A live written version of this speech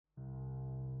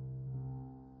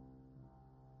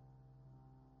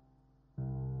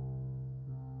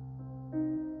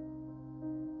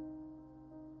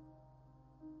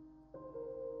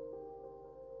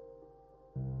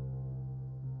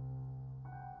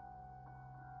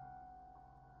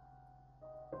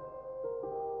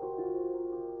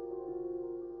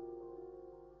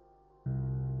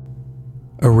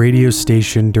A radio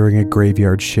station during a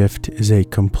graveyard shift is a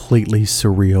completely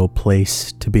surreal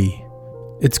place to be.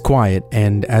 It's quiet,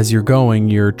 and as you're going,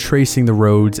 you're tracing the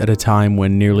roads at a time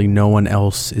when nearly no one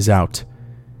else is out.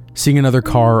 Seeing another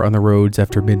car on the roads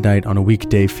after midnight on a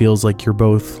weekday feels like you're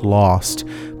both lost,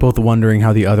 both wondering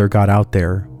how the other got out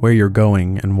there, where you're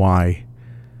going, and why.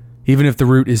 Even if the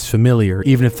route is familiar,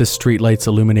 even if the streetlights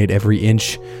illuminate every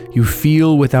inch, you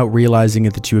feel without realizing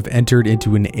it that you have entered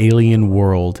into an alien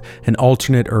world, an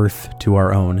alternate Earth to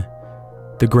our own.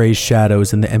 The gray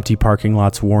shadows and the empty parking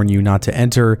lots warn you not to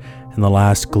enter, and the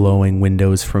last glowing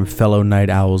windows from fellow night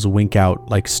owls wink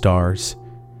out like stars.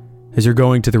 As you're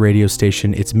going to the radio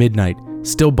station, it's midnight,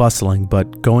 still bustling,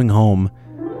 but going home.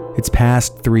 It's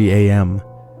past 3 a.m.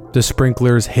 The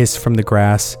sprinklers hiss from the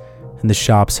grass, and the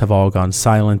shops have all gone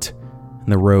silent,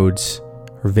 and the roads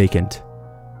are vacant.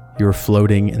 You are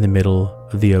floating in the middle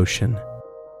of the ocean.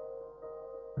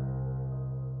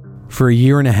 For a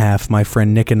year and a half, my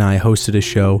friend Nick and I hosted a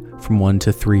show from 1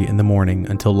 to 3 in the morning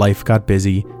until life got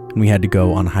busy and we had to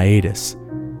go on hiatus.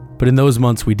 But in those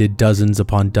months, we did dozens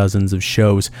upon dozens of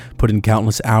shows, put in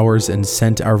countless hours, and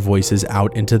sent our voices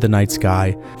out into the night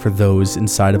sky for those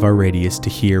inside of our radius to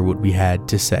hear what we had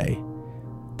to say.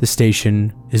 The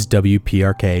station is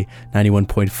WPRK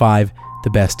 91.5, the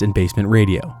best in basement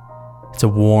radio. It's a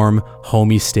warm,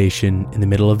 homey station in the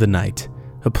middle of the night,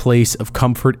 a place of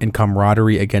comfort and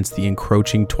camaraderie against the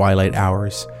encroaching twilight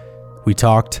hours. We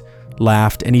talked,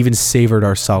 laughed, and even savored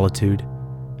our solitude.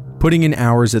 Putting in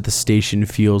hours at the station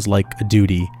feels like a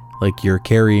duty, like you're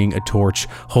carrying a torch,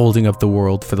 holding up the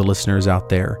world for the listeners out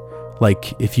there.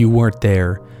 Like if you weren't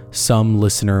there, some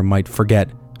listener might forget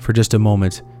for just a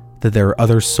moment that there are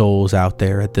other souls out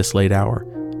there at this late hour,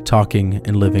 talking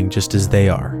and living just as they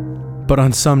are. But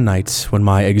on some nights, when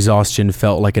my exhaustion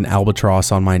felt like an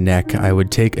albatross on my neck, I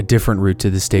would take a different route to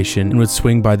the station and would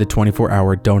swing by the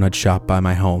 24-hour donut shop by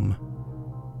my home.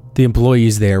 The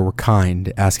employees there were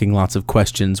kind, asking lots of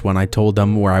questions when I told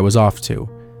them where I was off to.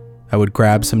 I would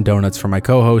grab some donuts for my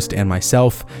co-host and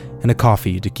myself, and a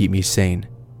coffee to keep me sane.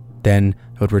 Then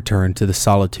I would return to the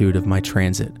solitude of my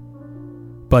transit.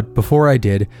 But before I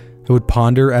did, I would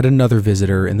ponder at another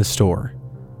visitor in the store.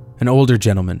 An older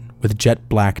gentleman with jet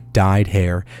black dyed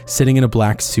hair, sitting in a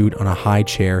black suit on a high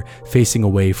chair facing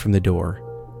away from the door.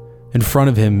 In front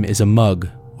of him is a mug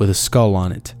with a skull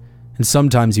on it, and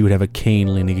sometimes he would have a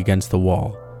cane leaning against the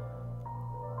wall.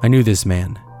 I knew this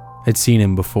man. I'd seen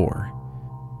him before.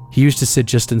 He used to sit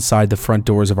just inside the front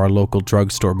doors of our local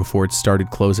drugstore before it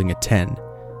started closing at 10.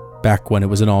 Back when it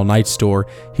was an all-night store,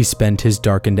 he spent his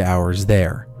darkened hours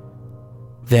there.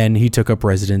 Then he took up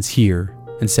residence here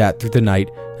and sat through the night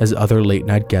as other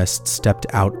late-night guests stepped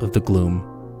out of the gloom.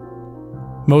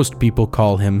 Most people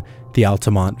call him the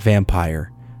Altamont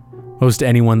Vampire. Most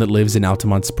anyone that lives in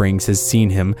Altamont Springs has seen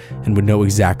him and would know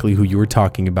exactly who you were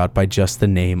talking about by just the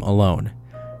name alone.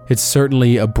 It's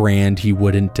certainly a brand he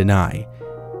wouldn't deny.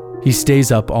 He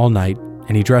stays up all night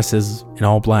and he dresses in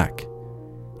all black.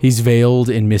 He's veiled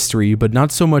in mystery, but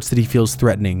not so much that he feels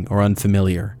threatening or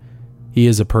unfamiliar. He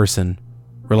is a person,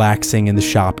 relaxing in the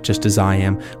shop just as I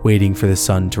am, waiting for the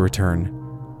sun to return.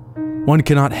 One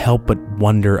cannot help but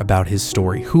wonder about his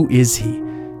story. Who is he?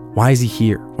 Why is he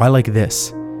here? Why like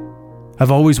this?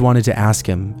 I've always wanted to ask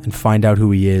him and find out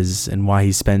who he is and why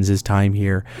he spends his time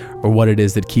here, or what it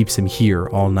is that keeps him here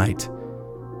all night.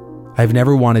 I've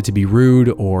never wanted to be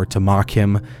rude or to mock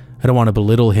him. I don't want to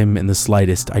belittle him in the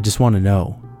slightest. I just want to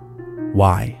know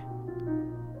why.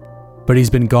 But he's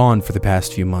been gone for the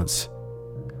past few months.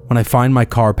 When I find my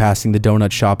car passing the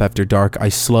donut shop after dark, I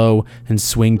slow and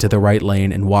swing to the right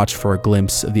lane and watch for a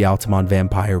glimpse of the Altamont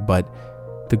Vampire, but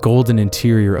the golden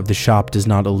interior of the shop does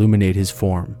not illuminate his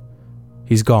form.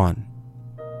 He's gone.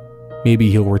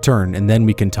 Maybe he'll return and then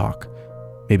we can talk.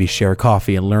 Maybe share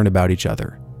coffee and learn about each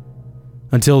other.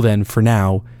 Until then, for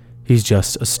now, he's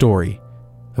just a story,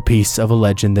 a piece of a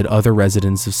legend that other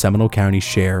residents of Seminole County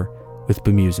share with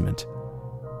bemusement.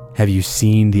 Have you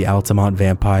seen the Altamont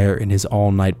Vampire in his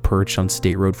all-night perch on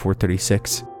State Road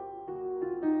 436?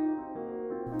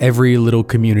 Every little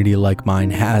community like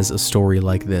mine has a story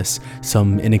like this,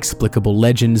 some inexplicable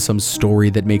legend, some story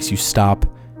that makes you stop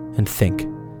and think.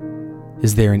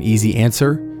 Is there an easy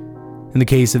answer? In the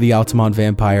case of the Altamont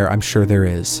Vampire, I'm sure there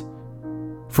is.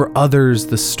 For others,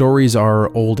 the stories are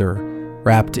older,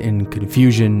 wrapped in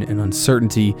confusion and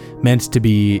uncertainty, meant to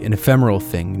be an ephemeral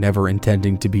thing, never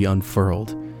intending to be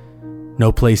unfurled.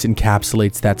 No place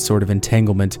encapsulates that sort of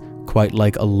entanglement quite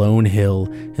like a lone hill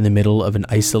in the middle of an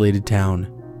isolated town,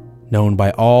 known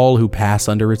by all who pass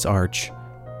under its arch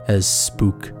as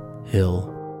Spook Hill.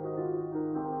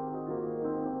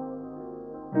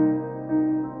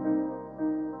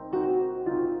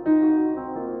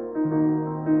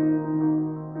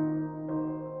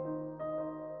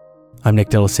 I'm Nick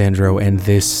D'Alessandro, and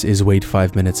this is Wait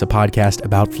 5 Minutes, a podcast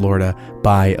about Florida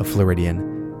by a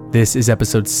Floridian. This is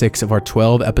episode 6 of our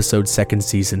 12-episode second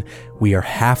season. We are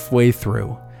halfway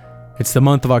through. It's the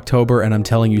month of October, and I'm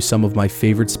telling you some of my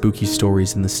favorite spooky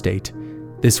stories in the state.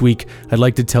 This week, I'd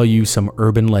like to tell you some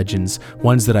urban legends,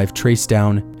 ones that I've traced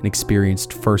down and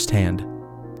experienced firsthand.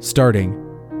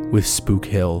 Starting with Spook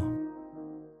Hill.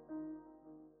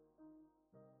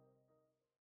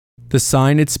 The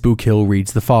sign at Spook Hill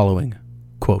reads the following,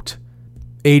 quote,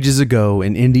 "Ages ago,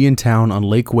 an Indian town on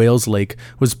Lake Wales Lake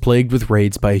was plagued with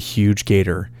raids by a huge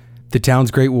gator. The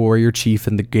town's great warrior chief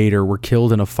and the gator were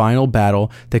killed in a final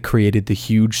battle that created the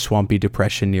huge swampy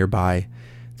depression nearby.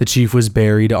 The chief was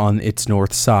buried on its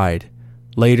north side.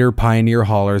 Later, pioneer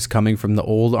haulers coming from the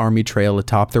old army trail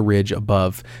atop the ridge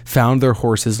above found their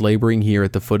horses laboring here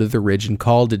at the foot of the ridge and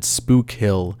called it Spook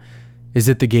Hill. Is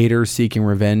it the gator seeking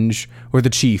revenge, or the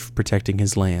chief protecting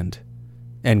his land?"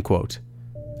 End quote.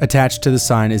 Attached to the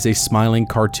sign is a smiling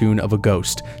cartoon of a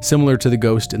ghost, similar to the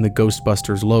ghost in the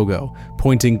Ghostbusters logo,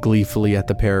 pointing gleefully at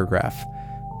the paragraph.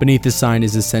 Beneath the sign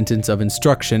is a sentence of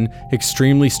instruction,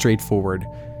 extremely straightforward.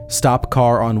 Stop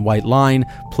car on white line,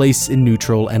 place in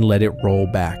neutral, and let it roll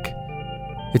back.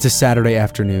 It's a Saturday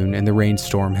afternoon, and the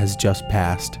rainstorm has just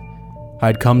passed.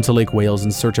 I'd come to Lake Wales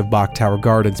in search of Bok Tower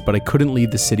Gardens, but I couldn't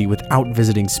leave the city without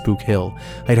visiting Spook Hill.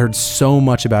 I'd heard so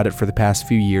much about it for the past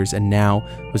few years, and now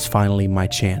was finally my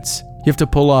chance. You have to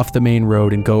pull off the main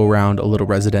road and go around a little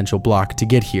residential block to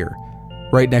get here.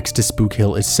 Right next to Spook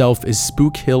Hill itself is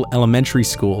Spook Hill Elementary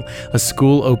School, a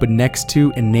school opened next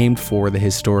to and named for the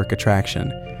historic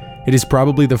attraction. It is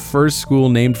probably the first school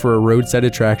named for a roadside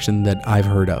attraction that I've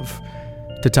heard of.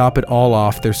 To top it all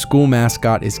off, their school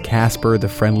mascot is Casper the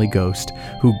Friendly Ghost,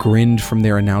 who grinned from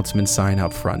their announcement sign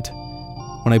out front.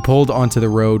 When I pulled onto the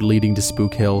road leading to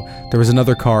Spook Hill, there was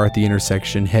another car at the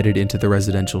intersection headed into the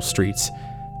residential streets.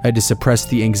 I had to suppress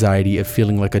the anxiety of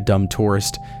feeling like a dumb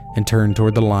tourist and turn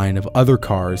toward the line of other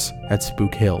cars at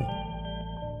Spook Hill.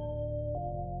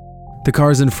 The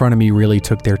cars in front of me really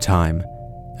took their time.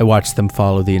 I watched them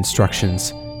follow the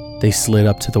instructions. They slid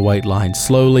up to the white line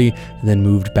slowly and then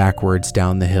moved backwards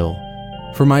down the hill.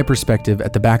 From my perspective,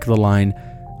 at the back of the line,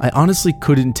 I honestly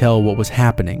couldn't tell what was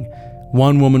happening.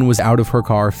 One woman was out of her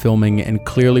car filming and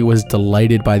clearly was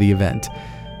delighted by the event.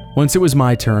 Once it was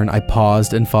my turn, I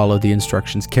paused and followed the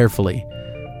instructions carefully.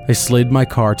 I slid my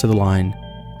car to the line,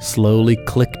 slowly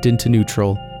clicked into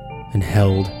neutral, and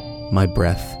held my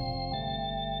breath.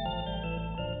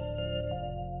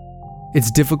 It's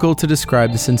difficult to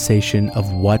describe the sensation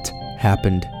of what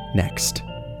happened next.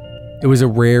 It was a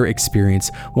rare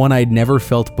experience, one I'd never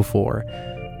felt before.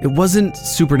 It wasn't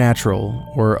supernatural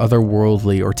or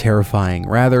otherworldly or terrifying.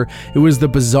 Rather, it was the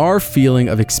bizarre feeling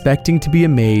of expecting to be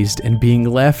amazed and being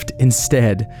left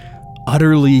instead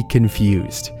utterly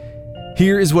confused.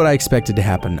 Here is what I expected to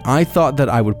happen. I thought that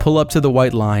I would pull up to the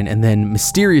white line and then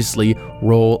mysteriously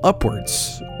roll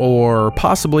upwards. Or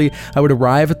possibly I would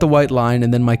arrive at the white line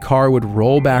and then my car would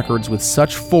roll backwards with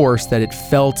such force that it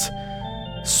felt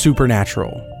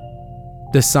supernatural.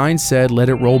 The sign said let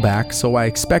it roll back, so I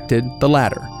expected the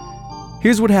latter.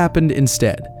 Here's what happened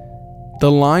instead.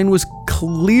 The line was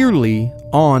clearly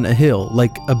on a hill,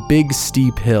 like a big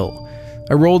steep hill.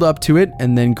 I rolled up to it,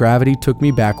 and then gravity took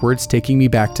me backwards, taking me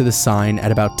back to the sign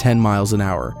at about 10 miles an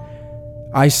hour.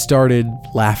 I started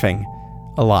laughing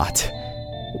a lot.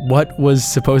 What was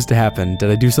supposed to happen?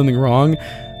 Did I do something wrong?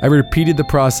 I repeated the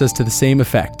process to the same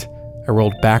effect. I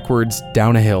rolled backwards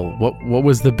down a hill. What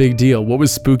was the big deal? What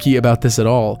was spooky about this at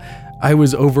all? I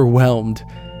was overwhelmed.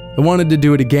 I wanted to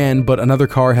do it again, but another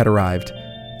car had arrived.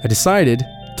 I decided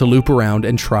to loop around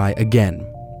and try again.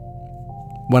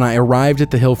 When I arrived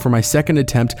at the hill for my second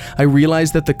attempt, I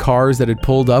realized that the cars that had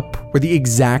pulled up were the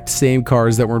exact same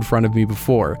cars that were in front of me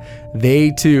before.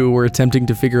 They too were attempting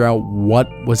to figure out what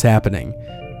was happening.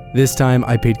 This time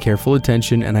I paid careful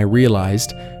attention and I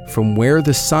realized from where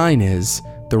the sign is,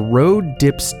 the road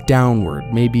dips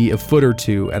downward, maybe a foot or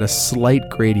two at a slight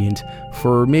gradient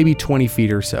for maybe 20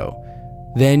 feet or so.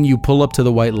 Then you pull up to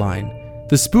the white line.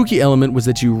 The spooky element was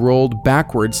that you rolled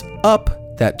backwards up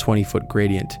that 20-foot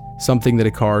gradient, something that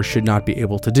a car should not be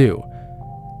able to do.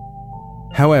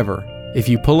 However, if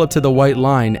you pull up to the white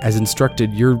line as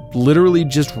instructed, you're literally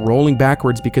just rolling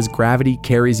backwards because gravity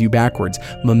carries you backwards.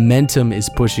 Momentum is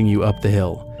pushing you up the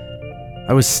hill.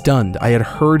 I was stunned. I had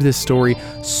heard this story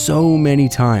so many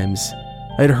times.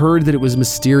 I had heard that it was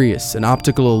mysterious, an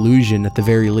optical illusion at the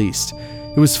very least.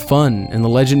 It was fun, and the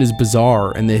legend is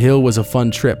bizarre, and the hill was a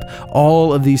fun trip.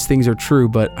 All of these things are true,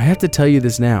 but I have to tell you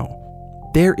this now.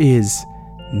 There is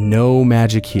no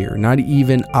magic here, not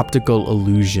even optical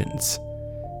illusions.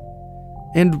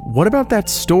 And what about that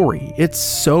story? It's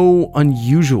so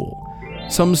unusual.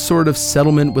 Some sort of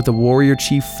settlement with a warrior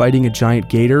chief fighting a giant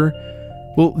gator?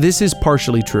 Well, this is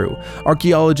partially true.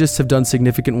 Archaeologists have done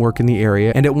significant work in the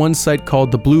area, and at one site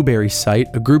called the Blueberry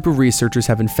Site, a group of researchers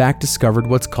have in fact discovered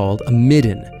what's called a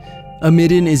midden. A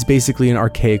midden is basically an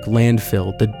archaic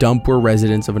landfill, the dump where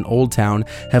residents of an old town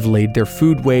have laid their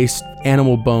food waste,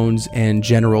 animal bones, and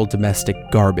general domestic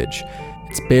garbage.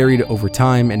 It's buried over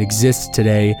time and exists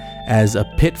today as a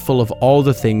pit full of all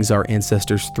the things our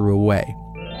ancestors threw away.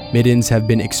 Middens have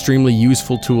been extremely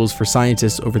useful tools for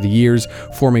scientists over the years,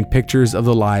 forming pictures of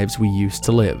the lives we used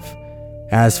to live.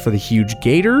 As for the huge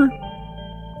gator,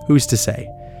 who's to say?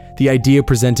 The idea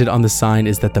presented on the sign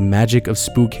is that the magic of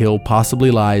Spook Hill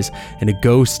possibly lies in a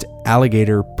ghost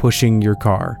alligator pushing your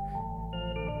car.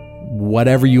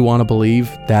 Whatever you want to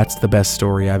believe, that's the best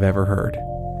story I've ever heard.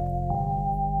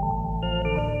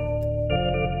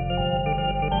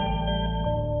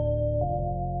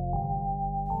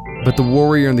 But the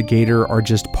warrior and the gator are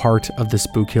just part of the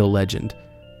Spook Hill legend.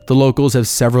 The locals have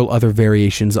several other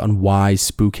variations on why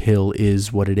Spook Hill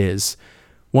is what it is.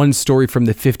 One story from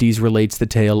the 50s relates the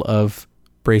tale of,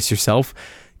 brace yourself,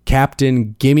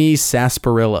 Captain Gimme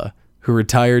Sarsaparilla, who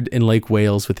retired in Lake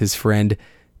Wales with his friend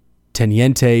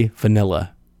Teniente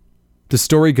Vanilla. The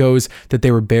story goes that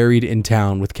they were buried in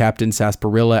town with Captain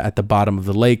Sarsaparilla at the bottom of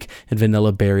the lake and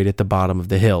Vanilla buried at the bottom of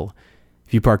the hill.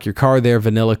 If you park your car there,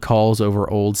 Vanilla calls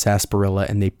over old Sarsaparilla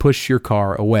and they push your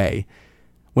car away.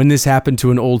 When this happened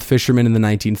to an old fisherman in the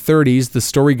 1930s, the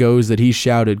story goes that he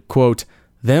shouted, quote,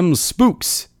 "Them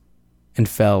spooks," and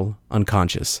fell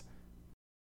unconscious.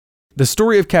 The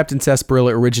story of Captain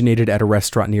Sarsaparilla originated at a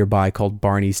restaurant nearby called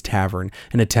Barney's Tavern,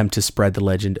 an attempt to spread the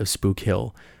legend of Spook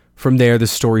Hill. From there, the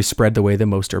story spread the way that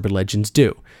most urban legends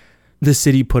do. The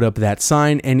city put up that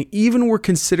sign and even were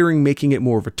considering making it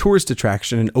more of a tourist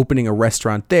attraction and opening a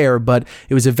restaurant there, but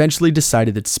it was eventually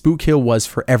decided that Spook Hill was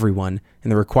for everyone,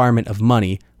 and the requirement of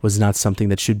money was not something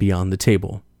that should be on the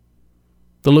table.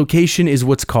 The location is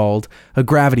what's called a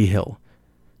gravity hill.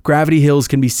 Gravity hills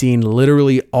can be seen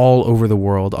literally all over the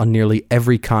world on nearly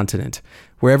every continent.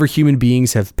 Wherever human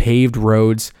beings have paved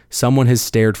roads, someone has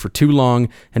stared for too long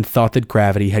and thought that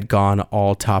gravity had gone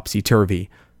all topsy-turvy.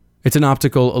 It's an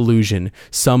optical illusion,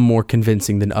 some more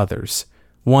convincing than others.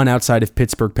 One outside of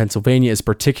Pittsburgh, Pennsylvania is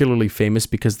particularly famous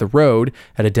because the road,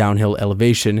 at a downhill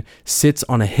elevation, sits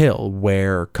on a hill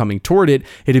where, coming toward it,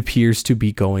 it appears to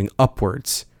be going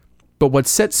upwards. But what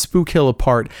sets Spook Hill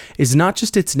apart is not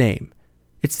just its name,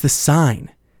 it's the sign.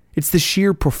 It's the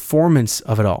sheer performance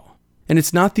of it all. And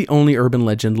it's not the only urban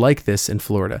legend like this in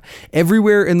Florida.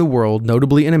 Everywhere in the world,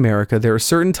 notably in America, there are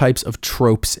certain types of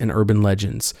tropes in urban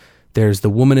legends. There's the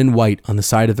woman in white on the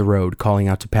side of the road calling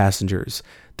out to passengers.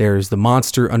 There's the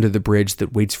monster under the bridge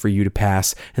that waits for you to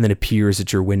pass and then appears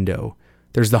at your window.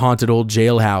 There's the haunted old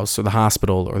jailhouse or the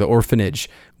hospital or the orphanage.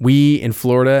 We in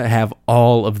Florida have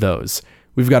all of those.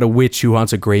 We've got a witch who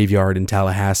haunts a graveyard in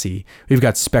Tallahassee. We've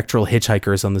got spectral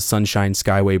hitchhikers on the Sunshine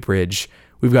Skyway Bridge.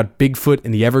 We've got Bigfoot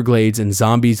in the Everglades and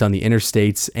zombies on the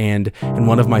interstates. And in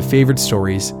one of my favorite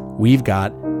stories, we've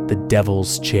got the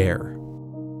Devil's Chair.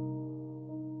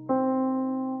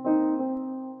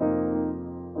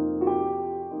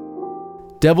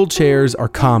 Devil chairs are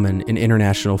common in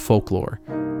international folklore.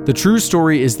 The true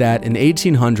story is that in the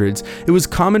 1800s, it was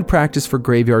common practice for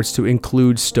graveyards to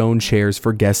include stone chairs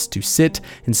for guests to sit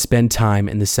and spend time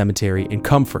in the cemetery in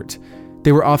comfort.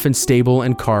 They were often stable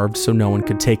and carved so no one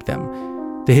could take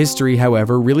them. The history,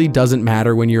 however, really doesn't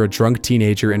matter when you're a drunk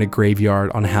teenager in a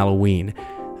graveyard on Halloween.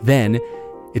 Then,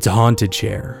 it's a haunted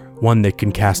chair, one that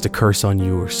can cast a curse on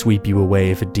you or sweep you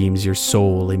away if it deems your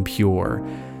soul impure.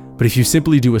 But if you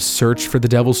simply do a search for the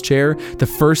Devil's Chair, the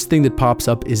first thing that pops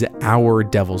up is our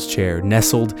Devil's Chair,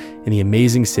 nestled in the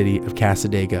amazing city of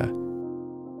Cassadaga.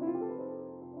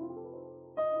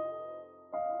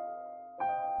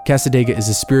 Cassadaga is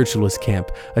a spiritualist camp,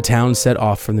 a town set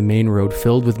off from the main road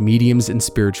filled with mediums and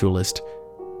spiritualists.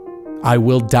 I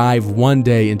will dive one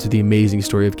day into the amazing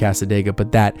story of Cassadaga,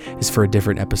 but that is for a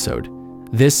different episode.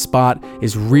 This spot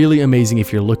is really amazing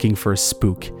if you're looking for a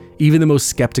spook. Even the most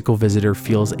skeptical visitor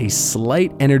feels a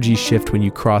slight energy shift when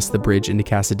you cross the bridge into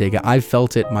Cassadaga. I've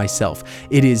felt it myself.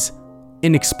 It is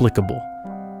inexplicable.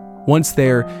 Once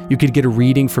there, you could get a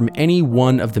reading from any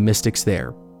one of the mystics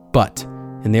there. But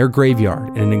in their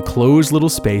graveyard, in an enclosed little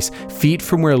space, feet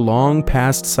from where long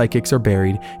past psychics are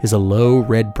buried, is a low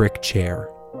red brick chair.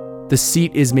 The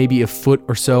seat is maybe a foot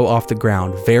or so off the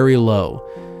ground, very low.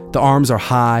 The arms are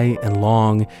high and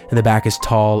long, and the back is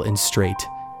tall and straight.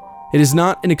 It is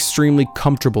not an extremely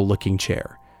comfortable looking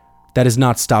chair. That has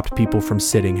not stopped people from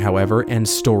sitting, however, and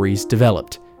stories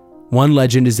developed. One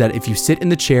legend is that if you sit in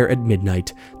the chair at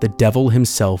midnight, the devil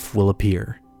himself will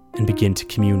appear and begin to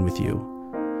commune with you.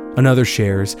 Another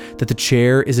shares that the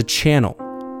chair is a channel,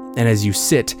 and as you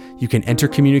sit, you can enter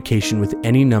communication with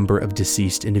any number of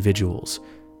deceased individuals.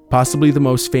 Possibly the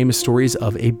most famous story is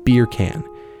of a beer can.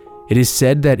 It is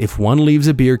said that if one leaves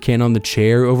a beer can on the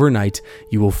chair overnight,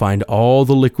 you will find all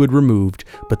the liquid removed,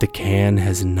 but the can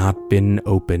has not been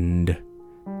opened.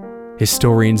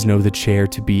 Historians know the chair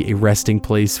to be a resting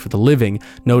place for the living,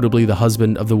 notably the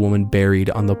husband of the woman buried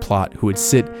on the plot who would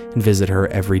sit and visit her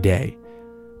every day.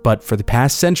 But for the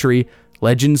past century,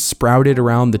 legends sprouted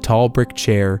around the tall brick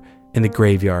chair in the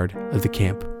graveyard of the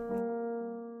camp.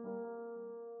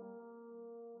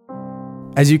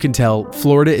 As you can tell,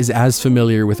 Florida is as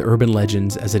familiar with urban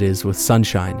legends as it is with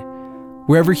sunshine.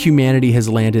 Wherever humanity has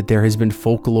landed, there has been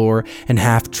folklore and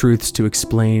half-truths to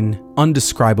explain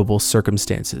undescribable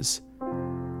circumstances.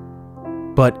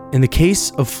 But in the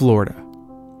case of Florida,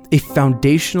 a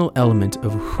foundational element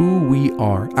of who we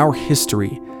are, our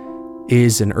history,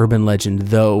 is an urban legend,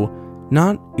 though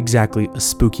not exactly a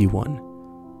spooky one.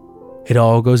 It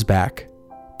all goes back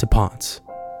to Ponce.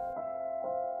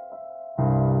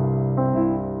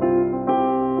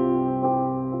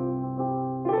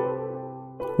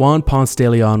 Juan Ponce de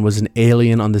Leon was an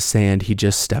alien on the sand he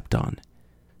just stepped on.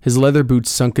 His leather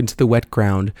boots sunk into the wet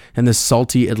ground, and the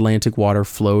salty Atlantic water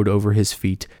flowed over his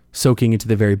feet, soaking into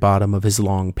the very bottom of his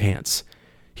long pants.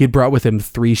 He had brought with him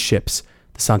 3 ships,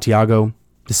 the Santiago,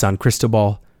 the San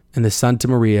Cristobal, and the Santa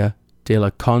Maria de la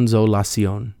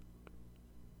Consolacion.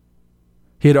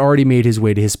 He had already made his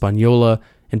way to Hispaniola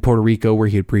and Puerto Rico, where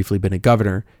he had briefly been a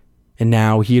governor, and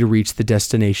now he had reached the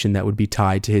destination that would be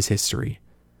tied to his history.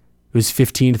 It was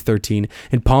 1513,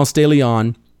 and Ponce de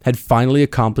Leon had finally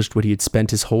accomplished what he had spent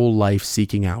his whole life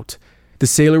seeking out. The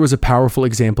sailor was a powerful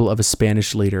example of a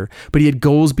Spanish leader, but he had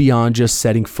goals beyond just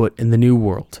setting foot in the New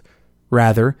World.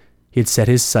 Rather, he had set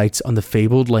his sights on the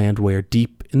fabled land where,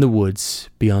 deep in the woods,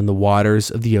 beyond the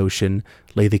waters of the ocean,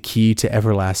 lay the key to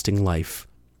everlasting life.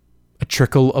 A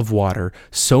trickle of water,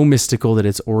 so mystical that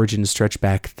its origins stretch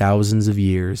back thousands of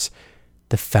years,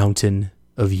 the Fountain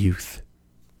of Youth.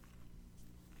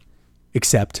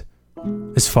 Except,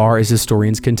 as far as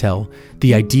historians can tell,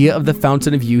 the idea of the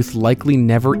Fountain of Youth likely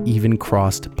never even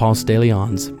crossed Ponce de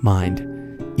Leon's mind.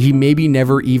 He maybe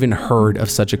never even heard of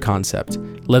such a concept,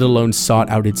 let alone sought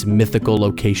out its mythical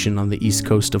location on the east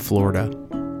coast of Florida.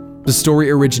 The story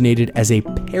originated as a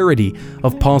parody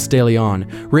of Ponce de Leon,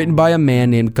 written by a man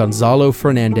named Gonzalo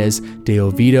Fernandez de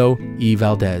Oviedo y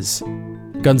Valdez.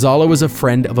 Gonzalo was a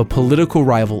friend of a political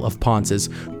rival of Ponce's,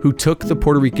 who took the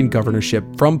Puerto Rican governorship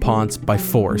from Ponce by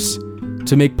force.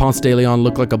 To make Ponce de Leon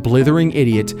look like a blithering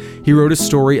idiot, he wrote a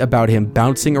story about him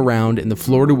bouncing around in the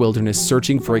Florida wilderness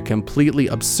searching for a completely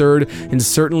absurd and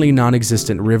certainly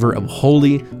non-existent river of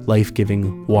holy,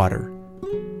 life-giving water.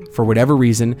 For whatever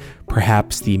reason,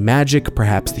 perhaps the magic,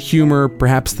 perhaps the humor,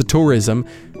 perhaps the tourism,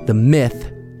 the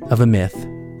myth of a myth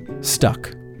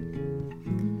stuck.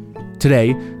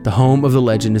 Today, the home of the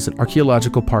legend is an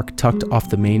archaeological park tucked off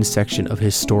the main section of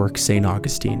historic St.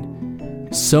 Augustine.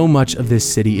 So much of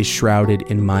this city is shrouded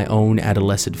in my own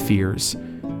adolescent fears.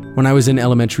 When I was in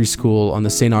elementary school on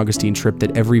the St. Augustine trip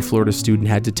that every Florida student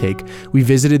had to take, we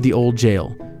visited the old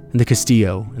jail, and the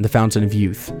Castillo, and the Fountain of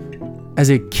Youth. As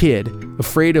a kid,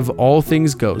 afraid of all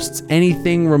things ghosts,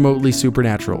 anything remotely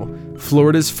supernatural,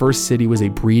 Florida's first city was a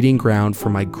breeding ground for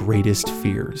my greatest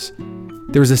fears.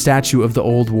 There was a statue of the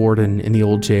old warden in the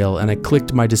old jail, and I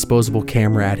clicked my disposable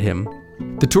camera at him.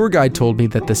 The tour guide told me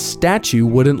that the statue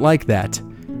wouldn't like that.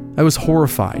 I was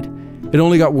horrified. It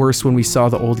only got worse when we saw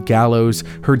the old gallows,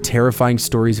 heard terrifying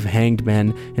stories of hanged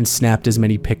men, and snapped as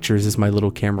many pictures as my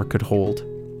little camera could hold.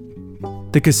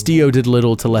 The Castillo did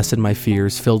little to lessen my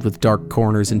fears, filled with dark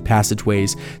corners and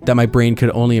passageways that my brain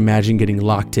could only imagine getting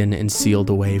locked in and sealed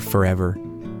away forever.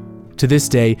 To this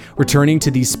day, returning to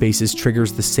these spaces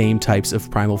triggers the same types of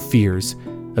primal fears,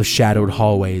 of shadowed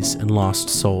hallways and lost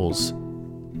souls.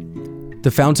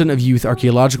 The Fountain of Youth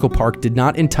Archaeological Park did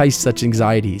not entice such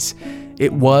anxieties.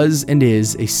 It was and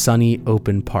is a sunny,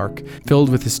 open park, filled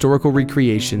with historical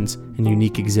recreations and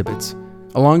unique exhibits.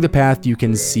 Along the path, you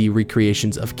can see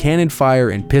recreations of cannon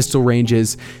fire and pistol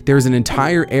ranges. There is an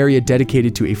entire area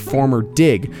dedicated to a former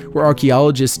dig, where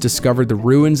archaeologists discovered the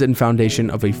ruins and foundation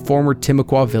of a former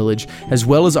Timucua village, as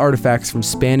well as artifacts from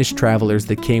Spanish travelers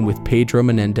that came with Pedro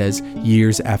Menendez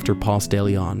years after Ponce de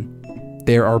Leon.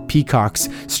 There are peacocks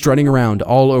strutting around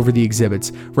all over the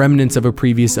exhibits, remnants of a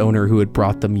previous owner who had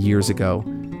brought them years ago.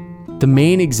 The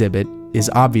main exhibit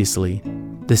is obviously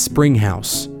the spring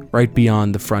house, right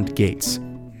beyond the front gates.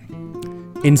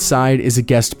 Inside is a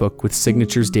guest book with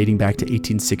signatures dating back to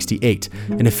 1868,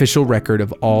 an official record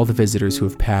of all the visitors who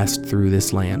have passed through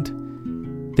this land.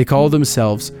 They call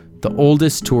themselves the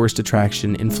oldest tourist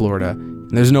attraction in Florida,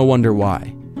 and there's no wonder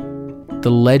why.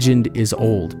 The legend is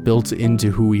old, built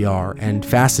into who we are, and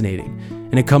fascinating,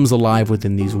 and it comes alive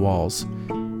within these walls.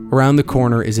 Around the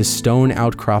corner is a stone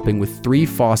outcropping with 3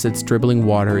 faucets dribbling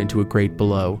water into a grate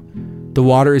below. The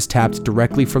water is tapped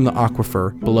directly from the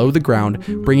aquifer below the ground,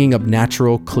 bringing up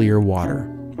natural, clear water.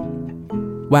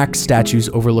 Wax statues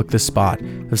overlook the spot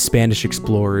of Spanish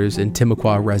explorers and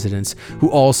Timucua residents who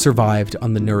all survived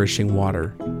on the nourishing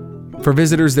water. For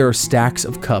visitors, there are stacks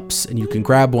of cups, and you can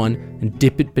grab one and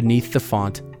dip it beneath the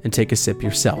font and take a sip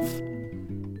yourself.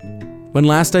 When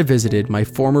last I visited, my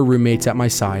former roommates at my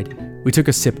side, we took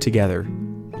a sip together,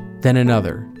 then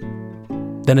another,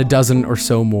 then a dozen or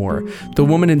so more. The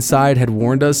woman inside had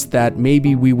warned us that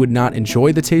maybe we would not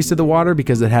enjoy the taste of the water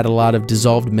because it had a lot of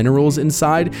dissolved minerals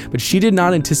inside, but she did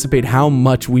not anticipate how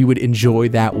much we would enjoy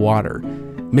that water.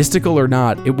 Mystical or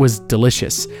not, it was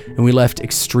delicious, and we left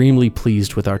extremely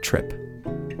pleased with our trip.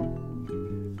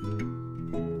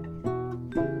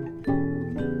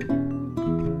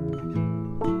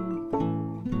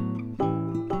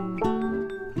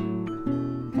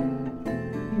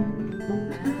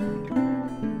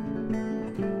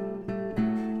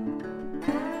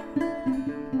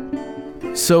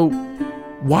 So,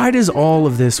 why does all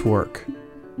of this work?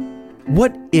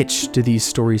 What itch do these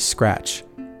stories scratch?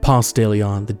 Ponce de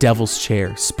Leon, the Devil's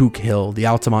Chair, Spook Hill, the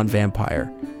Altamont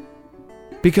Vampire.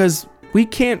 Because we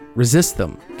can't resist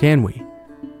them, can we?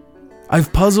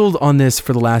 I've puzzled on this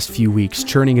for the last few weeks,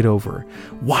 churning it over.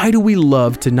 Why do we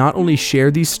love to not only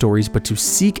share these stories, but to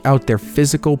seek out their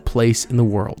physical place in the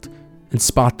world and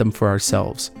spot them for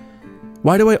ourselves?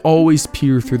 Why do I always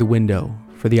peer through the window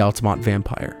for the Altamont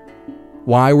Vampire?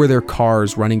 Why were there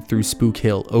cars running through Spook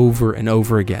Hill over and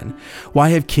over again? Why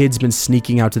have kids been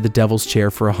sneaking out to the Devil's Chair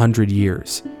for 100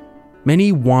 years?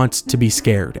 Many want to be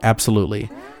scared, absolutely.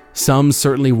 Some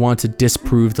certainly want to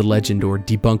disprove the legend or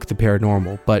debunk the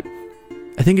paranormal, but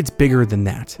I think it's bigger than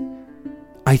that.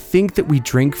 I think that we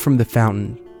drink from the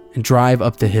fountain and drive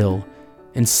up the hill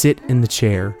and sit in the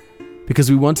chair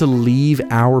because we want to leave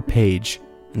our page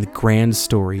in the grand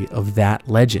story of that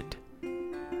legend.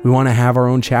 We want to have our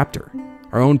own chapter,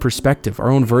 our own perspective, our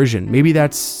own version. Maybe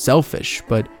that's selfish,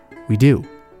 but we do.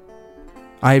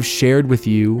 I have shared with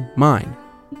you mine,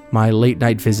 my late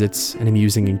night visits and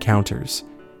amusing encounters.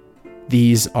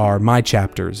 These are my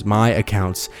chapters, my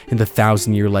accounts in the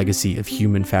 1,000-year legacy of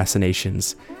human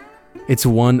fascinations. It's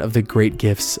one of the great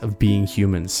gifts of being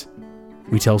humans.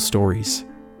 We tell stories.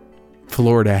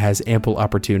 Florida has ample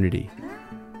opportunity.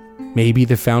 Maybe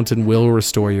the fountain will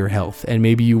restore your health, and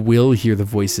maybe you will hear the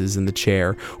voices in the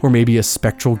chair, or maybe a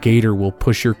spectral gator will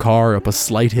push your car up a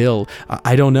slight hill.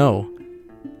 I don't know.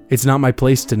 It's not my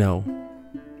place to know.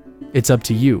 It's up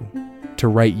to you to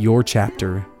write your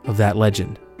chapter of that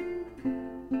legend.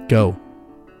 Go,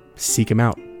 seek him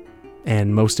out,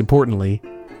 and most importantly,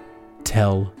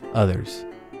 tell others.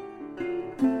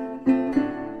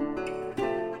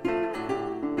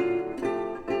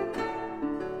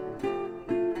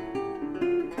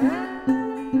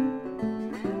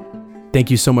 Thank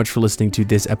you so much for listening to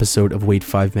this episode of Wait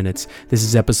 5 Minutes. This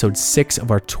is episode 6 of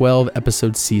our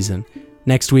 12-episode season.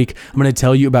 Next week, I'm going to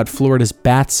tell you about Florida's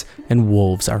bats and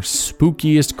wolves, our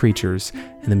spookiest creatures,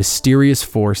 and the mysterious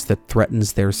force that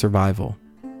threatens their survival.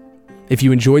 If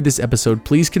you enjoyed this episode,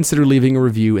 please consider leaving a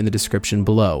review in the description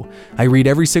below. I read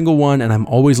every single one, and I'm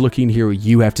always looking to hear what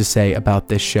you have to say about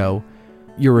this show.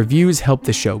 Your reviews help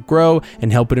the show grow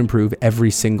and help it improve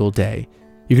every single day.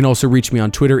 You can also reach me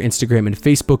on Twitter, Instagram, and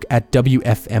Facebook at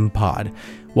WFMPod.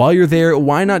 While you're there,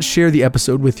 why not share the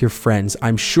episode with your friends?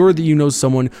 I'm sure that you know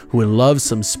someone who would love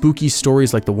some spooky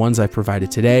stories like the ones I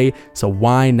provided today, so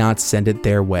why not send it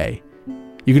their way?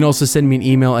 You can also send me an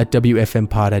email at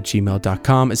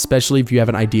wfmpod@gmail.com, especially if you have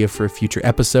an idea for a future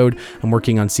episode. I'm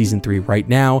working on season 3 right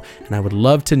now, and I would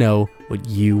love to know what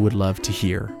you would love to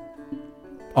hear.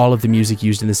 All of the music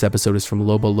used in this episode is from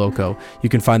Lobo Loco. You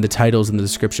can find the titles in the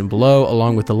description below,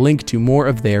 along with a link to more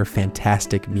of their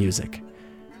fantastic music.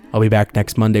 I'll be back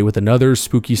next Monday with another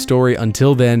spooky story.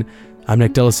 Until then, I'm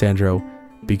Nick D'Alessandro.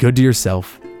 Be good to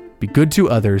yourself, be good to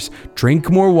others, drink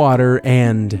more water,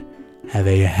 and have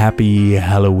a happy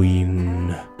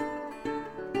Halloween.